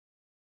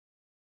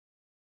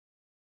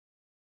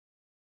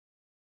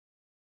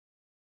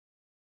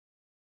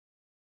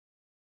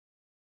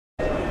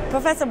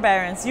Professor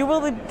Barentsz, you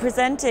will be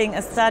presenting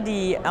a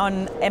study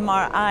on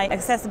MRI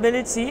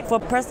accessibility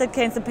for prostate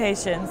cancer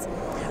patients.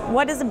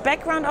 What is the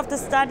background of the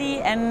study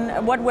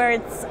and what were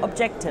its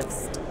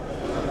objectives?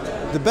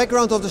 The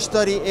background of the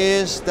study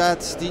is that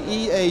the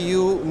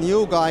EAU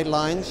new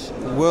guidelines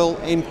will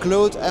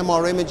include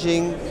MR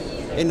imaging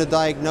in the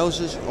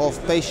diagnosis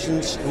of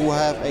patients who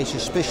have a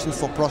suspicion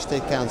for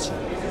prostate cancer.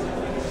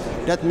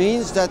 That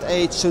means that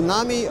a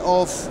tsunami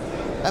of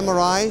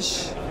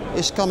MRIs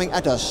is coming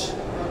at us.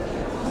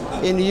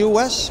 In the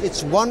US,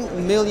 it's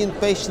 1 million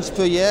patients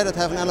per year that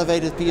have an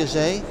elevated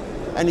PSA,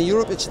 and in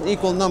Europe it's an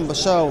equal number.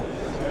 So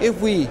if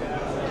we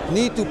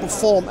need to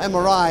perform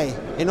MRI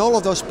in all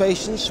of those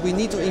patients, we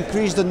need to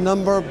increase the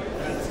number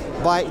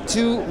by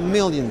 2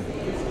 million.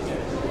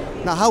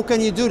 Now, how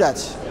can you do that?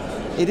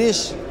 It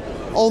is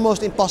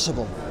almost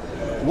impossible.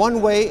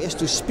 One way is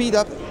to speed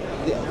up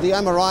the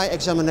MRI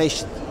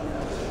examination.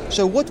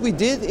 So what we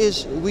did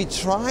is we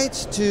tried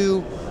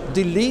to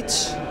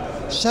delete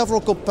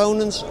several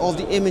components of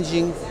the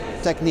imaging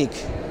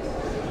technique.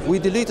 We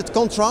deleted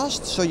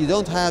contrast, so you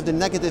don't have the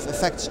negative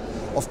effects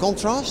of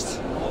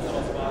contrast,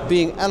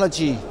 being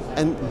allergy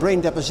and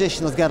brain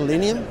deposition of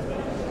gadolinium,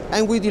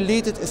 and we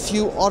deleted a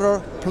few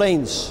other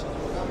planes.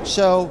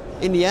 So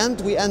in the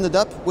end we ended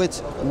up with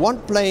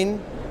one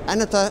plane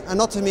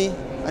anatomy,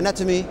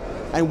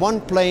 and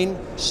one plane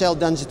cell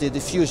density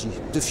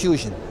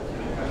diffusion.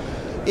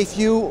 If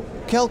you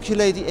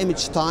calculate the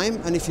image time,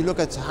 and if you look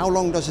at how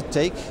long does it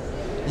take,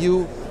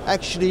 you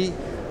actually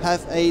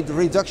have a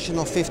reduction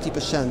of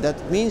 50%.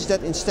 That means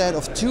that instead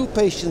of 2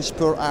 patients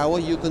per hour,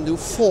 you can do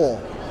 4.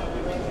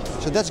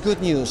 So that's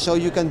good news. So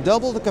you can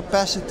double the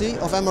capacity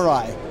of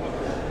MRI.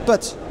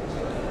 But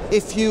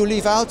if you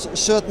leave out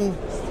certain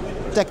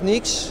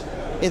techniques,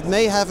 it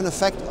may have an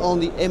effect on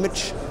the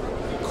image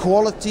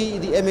quality,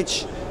 the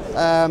image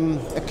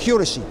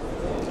accuracy.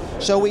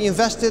 So we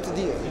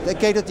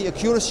dedicated the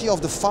accuracy of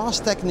the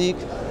fast technique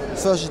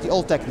versus the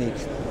old technique.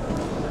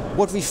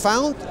 What we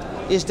found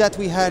is that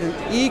we had an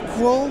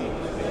equal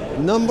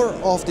number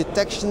of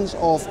detections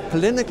of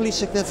clinically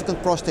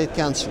significant prostate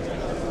cancer.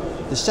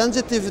 The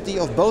sensitivity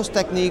of both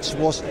techniques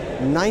was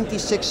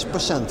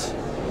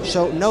 96%,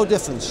 so no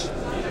difference.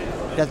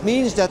 That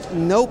means that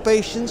no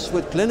patients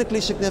with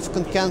clinically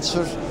significant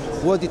cancer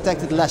were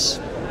detected less.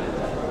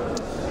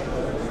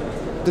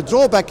 The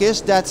drawback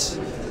is that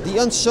the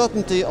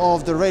uncertainty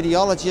of the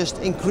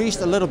radiologist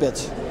increased a little bit,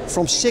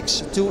 from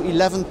 6 to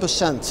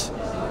 11%.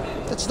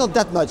 That's not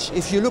that much.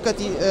 If you look at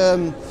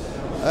the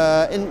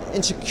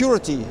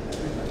insecurity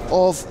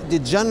of the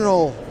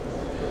general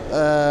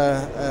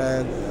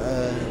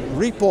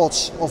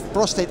reports of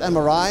prostate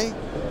MRI,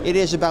 it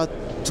is about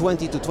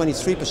 20 to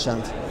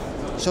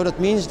 23%. So that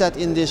means that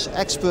in this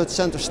expert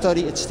center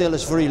study it still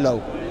is very low.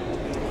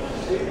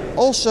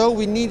 Also,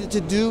 we needed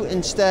to do,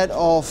 instead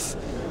of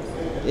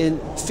in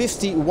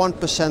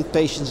 51%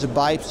 patients a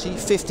biopsy,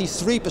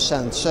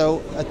 53%,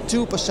 so a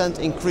 2%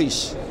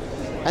 increase.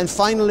 And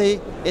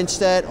finally,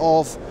 instead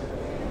of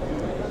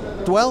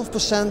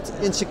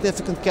 12%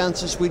 insignificant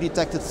cancers, we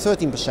detected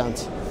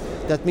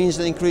 13%. That means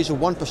an increase of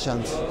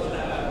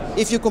 1%.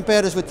 If you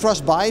compare this with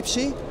trust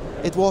biopsy,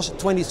 it was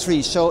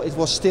 23, so it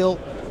was still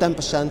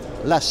 10%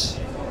 less.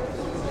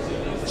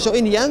 So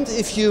in the end,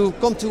 if you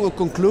come to a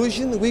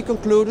conclusion, we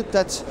concluded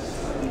that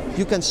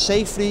you can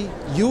safely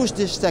use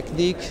this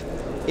technique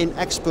in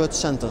expert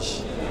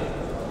centers.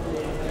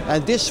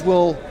 And this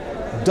will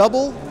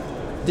double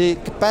the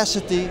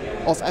capacity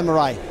of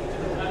MRI.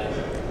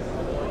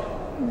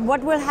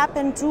 What will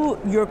happen to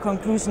your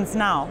conclusions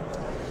now?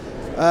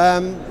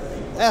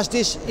 As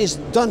this is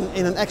done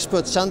in an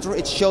expert center,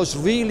 it shows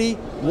really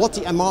what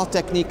the MR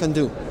technique can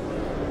do.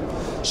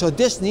 So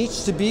this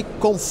needs to be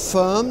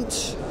confirmed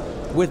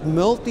with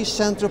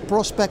multi-center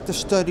prospective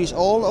studies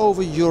all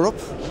over Europe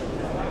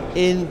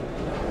in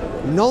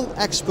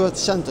non-expert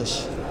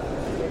centers.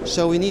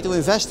 So we need to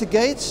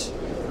investigate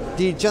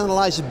the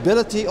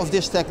generalizability of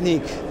this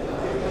technique.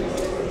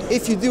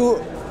 If you do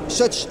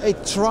such a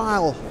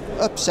trial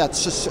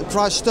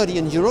study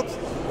in Europe,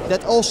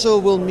 that also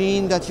will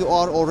mean that you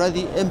are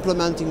already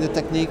implementing the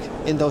technique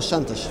in those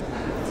centers.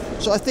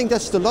 So I think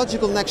that's the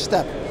logical next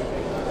step.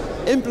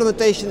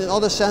 Implementation in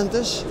other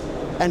centers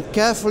and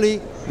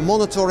carefully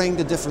monitoring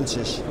the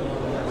differences.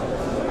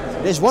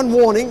 There's one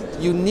warning: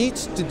 you need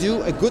to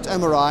do a good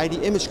MRI.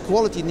 The image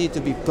quality needs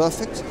to be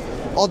perfect,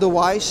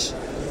 otherwise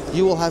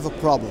you will have a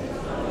problem.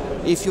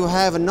 If you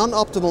have a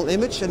non-optimal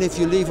image and if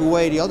you leave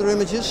away the other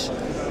images,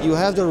 you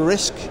have the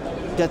risk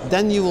that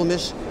then you will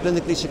miss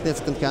clinically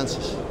significant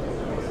cancers.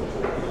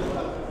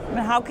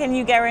 How can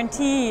you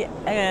guarantee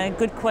a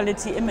good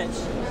quality image?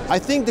 I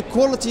think the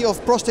quality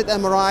of prostate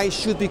MRI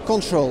should be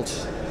controlled.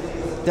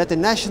 That the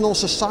national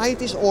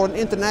societies or an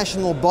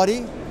international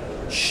body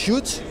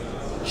should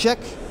check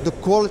the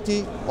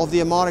quality of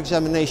the MR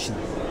examination.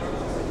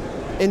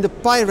 In the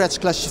Barentsz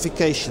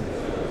classification,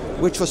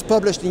 which was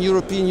published in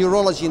European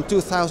Urology in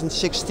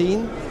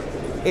 2016,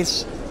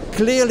 it's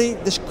clearly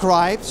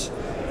described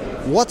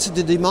what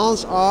the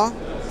demands are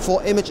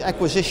for image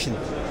acquisition.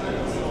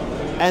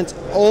 And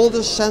all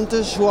the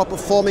centers who are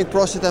performing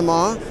prostate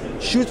MR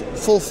should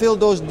fulfill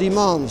those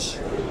demands.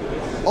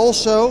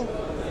 Also,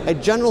 a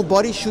general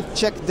body should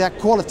check their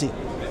quality.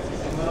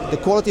 The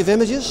quality of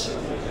images,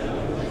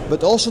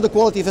 but also the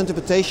quality of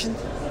interpretation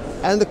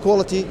and the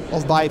quality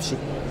of biopsy.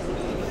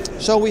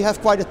 So we have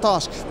quite a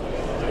task.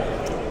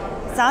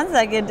 Sounds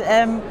like it.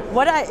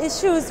 What are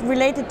issues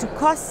related to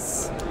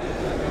costs?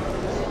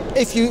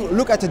 If you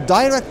look at the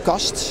direct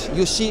costs,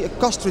 you see a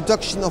cost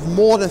reduction of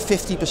more than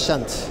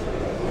 50%.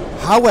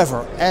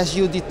 However, as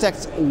you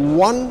detect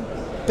one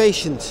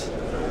patient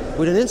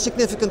with an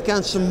insignificant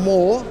cancer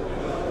more,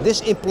 this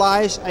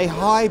implies a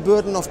high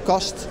burden of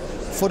cost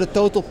for the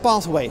total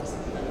pathway.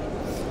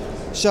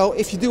 So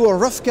if you do a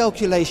rough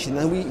calculation,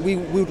 and we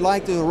would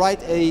like to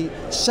write a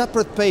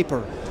separate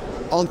paper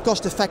on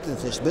cost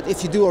effectiveness, but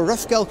if you do a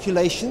rough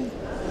calculation,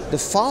 the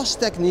fast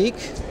technique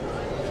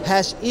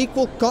has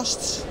equal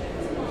costs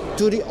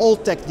to the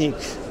old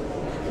technique.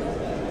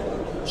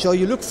 So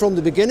you look from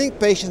the beginning,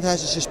 patient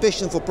has a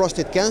suspicion for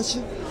prostate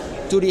cancer,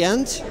 to the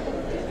end,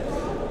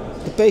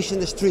 the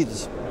patient is treated.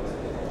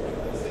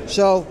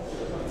 So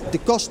the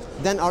costs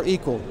then are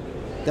equal.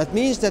 That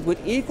means that with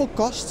equal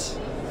costs,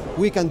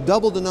 we can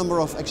double the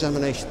number of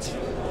examinations.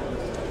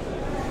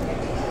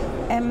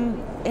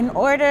 In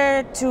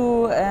order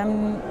to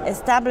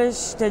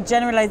establish the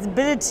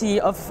generalizability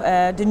of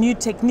the new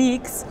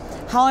techniques,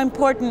 how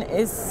important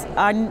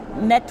are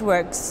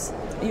networks,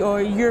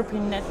 or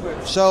European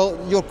networks? So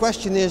your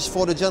question is,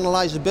 for the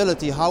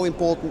generalizability, how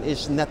important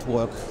is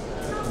network?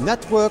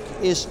 Network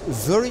is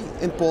very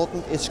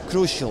important, it's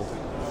crucial.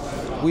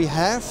 We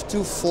have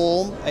to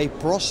form a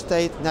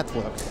prostate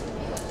network.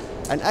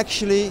 And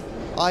actually,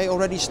 I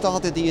already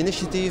started the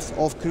initiative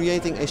of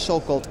creating a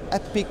so-called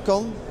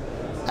EPICON,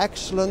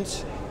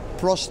 Excellent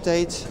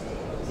Prostate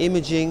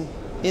Imaging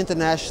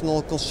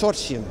International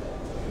Consortium.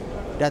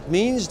 That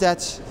means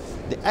that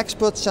the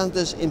expert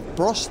centers in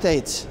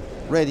prostate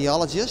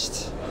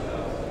radiologists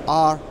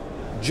are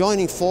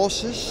joining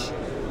forces,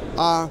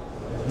 are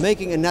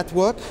making a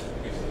network.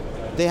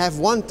 They have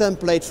one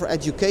template for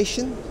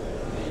education.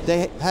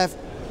 They have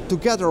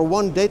together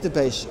one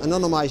database,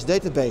 anonymized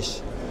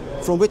database,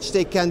 from which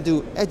they can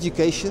do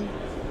education,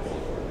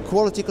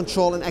 quality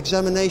control and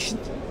examination,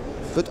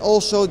 but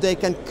also they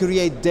can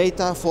create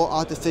data for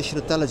artificial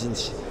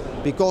intelligence,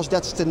 because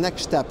that's the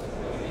next step.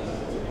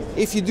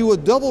 If you do a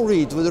double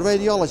read with a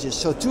radiologist,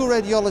 so two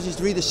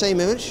radiologists read the same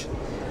image,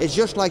 it's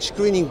just like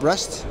screening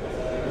breast.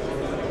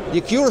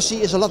 The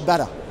accuracy is a lot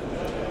better.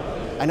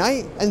 And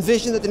I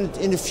envision that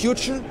in the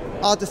future,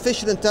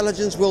 artificial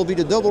intelligence will be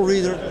the double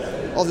reader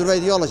of the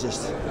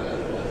radiologist.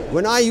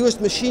 When I used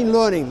machine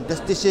learning,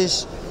 this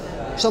is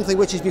something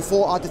which is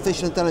before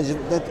artificial intelligence,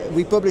 that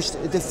we published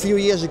it a few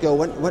years ago.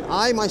 When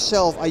I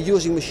myself are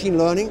using machine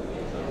learning,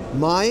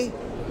 my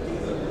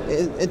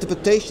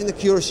interpretation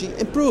accuracy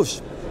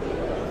improves.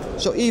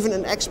 So even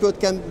an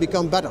expert can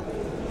become better.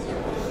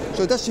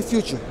 So that's the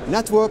future.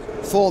 Network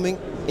forming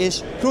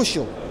is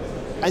crucial.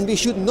 And we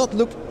should not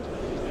look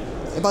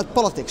about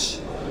politics.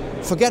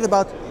 Forget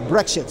about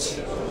Brexit.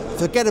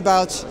 Forget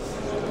about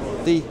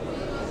the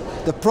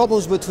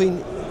problems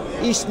between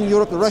Eastern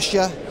Europe,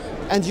 Russia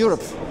and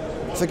Europe.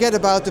 Forget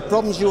about the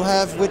problems you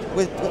have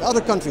with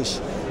other countries.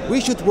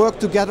 We should work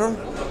together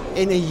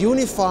in a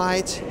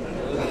unified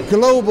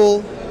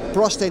global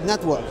prostate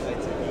network.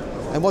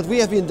 And what we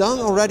have been done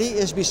already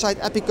is, beside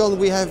EPICON,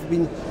 we have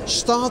been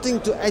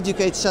starting to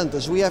educate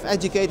centers. We have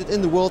educated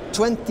in the world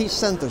 20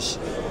 centers,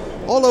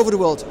 all over the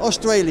world: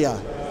 Australia,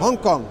 Hong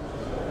Kong,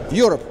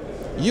 Europe,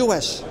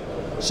 US.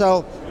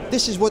 So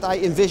this is what I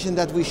envision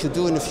that we should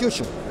do in the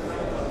future.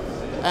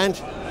 And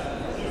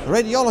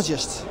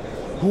radiologists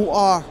who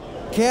are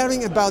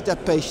caring about their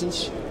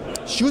patients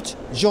should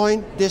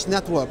join this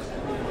network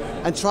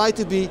and try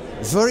to be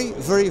very,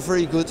 very,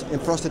 very good in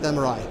prostate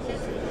MRI.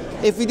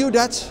 If we do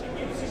that,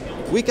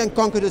 we can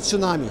conquer the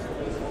tsunami.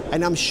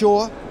 And I'm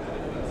sure,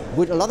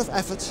 with a lot of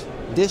effort,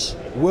 this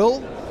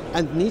will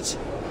and needs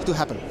to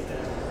happen.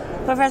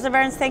 Professor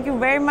Barentsz, thank you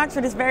very much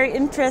for this very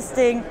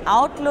interesting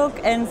outlook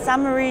and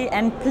summary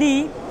and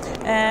plea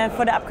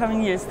for the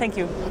upcoming years. Thank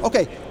you.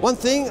 Okay, one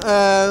thing,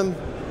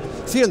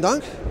 vielen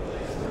Dank.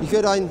 Ich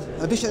werde ein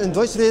bisschen in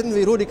Deutsch reden,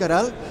 wie Rudi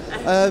Carell.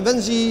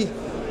 Wenn Sie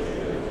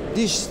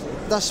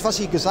das, was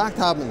Sie gesagt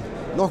haben,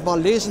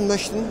 nochmal lesen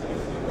möchten,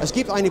 es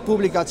gibt eine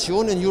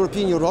Publikation in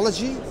European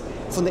Urology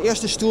von der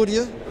ersten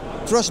Studie,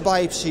 Trust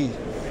Biopsy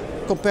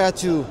compared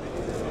to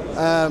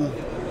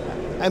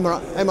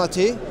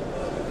MRT.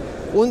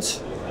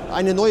 Und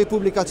eine neue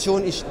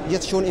Publikation ist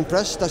jetzt schon im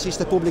Press, das ist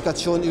die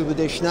Publikation über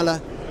die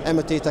schnelle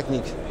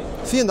MRT-Technik.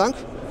 Vielen Dank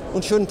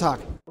und schönen Tag.